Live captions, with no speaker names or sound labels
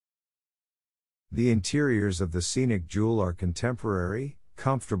The interiors of the Scenic Jewel are contemporary,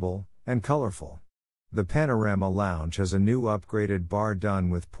 comfortable, and colorful. The Panorama Lounge has a new upgraded bar done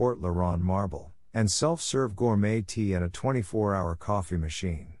with Port Laurent marble, and self-serve gourmet tea and a 24-hour coffee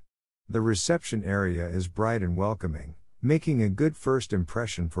machine. The reception area is bright and welcoming, making a good first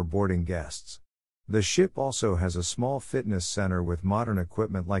impression for boarding guests. The ship also has a small fitness center with modern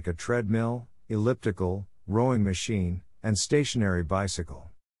equipment like a treadmill, elliptical, rowing machine, and stationary bicycle.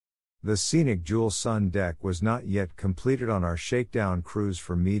 The Scenic Jewel Sun Deck was not yet completed on our shakedown cruise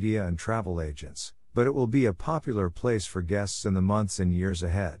for media and travel agents, but it will be a popular place for guests in the months and years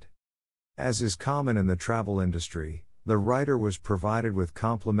ahead. As is common in the travel industry, the writer was provided with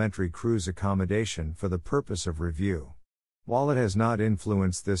complimentary cruise accommodation for the purpose of review. While it has not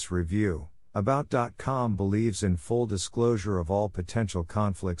influenced this review, About.com believes in full disclosure of all potential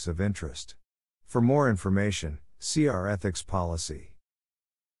conflicts of interest. For more information, see our ethics policy.